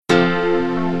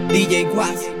DJ Guas,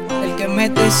 el que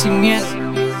mete sin miedo.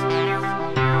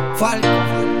 Falco,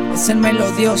 es el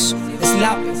melodioso.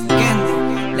 Slappy,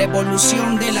 Kendy, la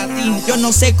evolución de latín. Yo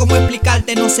no sé cómo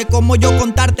explicarte, no sé cómo yo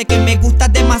contarte que me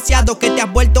gustas demasiado, que te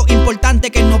has vuelto importante,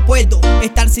 que no puedo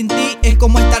estar sin ti, es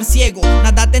como estar ciego.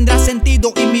 Nada tendrá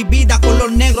sentido y mi vida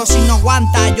color negro si no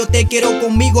aguanta. Yo te quiero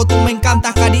conmigo, tú me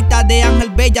encantas, carita de ángel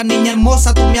bella, niña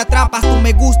hermosa, tú me atrapas, tú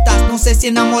me gustas. No sé si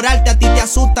enamorarte a ti te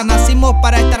asusta. Nacimos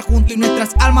para estar juntos y nuestras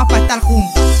almas para estar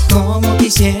juntas. Como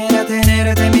quisiera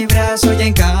tenerte en mi brazo y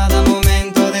en cada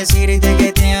momento decirte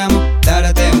que te amo,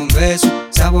 darte un beso,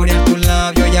 saborear tu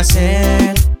labio y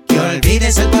hacer que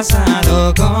olvides el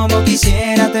pasado. Como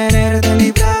quisiera tenerte en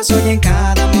mi brazo y en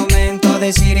cada momento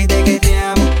decirte que te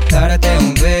amo, darte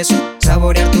un beso,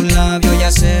 saborear tu labio y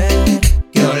hacer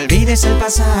que olvides el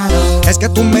pasado. Es que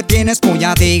tú me tienes muy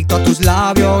adicto a tus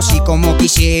labios y como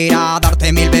quisiera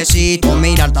darte 1000 besitos,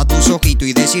 mirarte a tus ojitos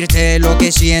y decirte lo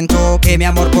que siento, que mi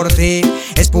amor por ti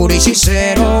es puro y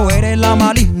sincero. Eres la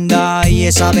más linda y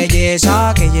esa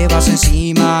belleza que llevas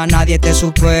encima nadie te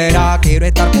supera. Quiero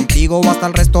estar contigo hasta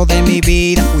el resto de mi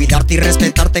vida, cuidarte y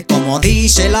respetarte como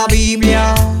dice la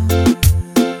Biblia.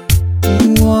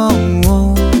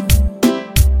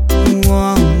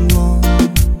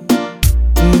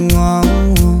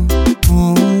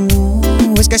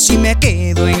 Es que si me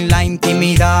quedo en la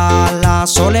intimidad, la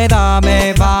soledad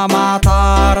me va a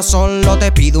matar. Solo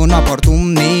te pido una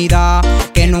oportunidad,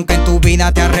 que nunca en tu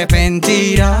vida te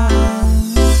arrepentirás.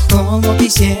 Como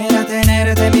quisiera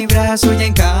tenerte en mi brazo y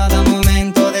en cada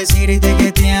momento decirte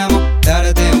que te amo,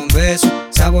 darte un beso,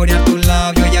 saborear tu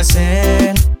labio y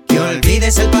hacer que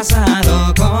olvides el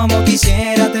pasado. Como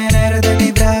quisiera tenerte en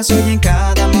mi brazo y en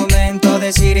cada momento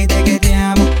decirte que te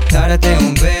amo, darte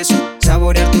un beso,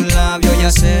 saborear tu labio y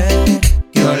hacer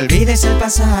que olvides el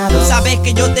pasado. Sabes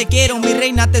que yo te quiero, mi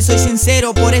reina, te soy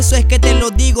sincero. Por eso es que te lo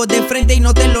digo de frente y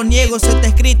no te lo niego. Eso está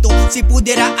escrito, si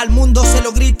pudiera al mundo se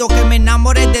lo grito. Que me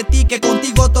enamore de ti, que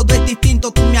contigo todo es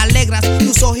distinto. Tú me alegras,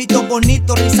 tus ojitos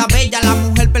bonitos, risa bella, la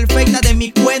mujer perfecta de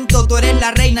mi cuento. Tú eres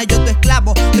la reina, yo tu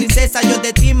esclavo, princesa, yo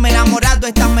de ti me he enamorado.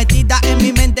 Estás metida en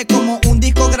mi mente como un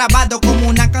disco grabado, como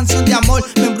una canción de amor.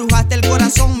 Me embrujaste el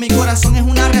corazón, mi corazón es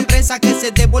una represa que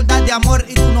se desborda de amor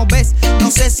y tú no ves. No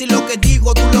sé si lo que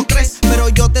digo tú lo crees, pero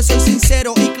yo te soy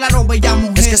sincero y claro, bella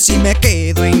mujer. Es que si me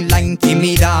quedo en la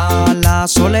intimidad, la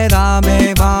soledad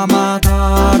me va a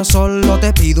matar. Solo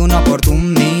te pido una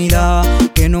oportunidad,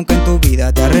 que nunca en tu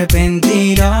vida te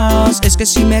arrepentirás. Es que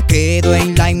si me quedo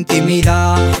en la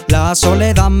intimidad, la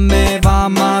soledad me va a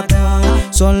matar.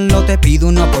 Solo te pido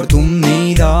una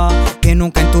oportunidad, que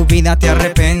nunca en tu vida te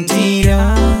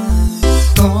arrepentirás.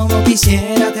 Como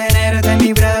quisiera tenerte en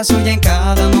mi brazo y en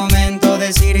cada momento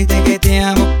decirte que te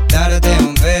amo, darte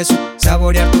un beso,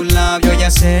 saborear tu labio y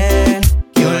hacer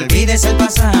que olvides el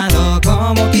pasado.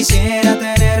 Como quisiera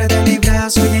tenerte en mi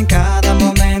brazo y en cada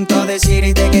momento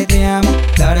decirte que te amo,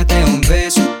 darte un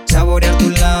beso, saborear tu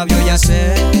labio y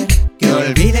hacer que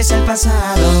olvides el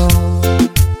pasado.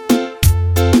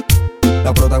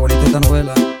 La protagonista de esta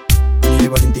novela, Annie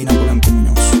Valentina Polanco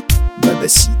Muñoz,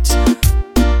 Bebecita.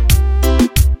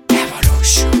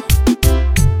 Evolution.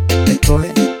 Esto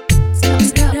es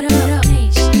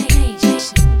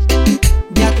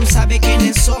ya tú sabes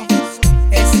quiénes son.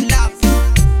 Slappy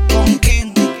con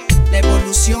Kendy, la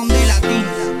evolución de la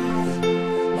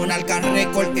tinta. Monarca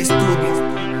Record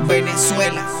Studio,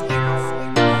 Venezuela.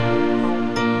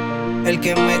 El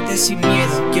que mete sin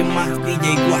miedo, ¿quién más?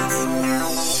 DJ Guas.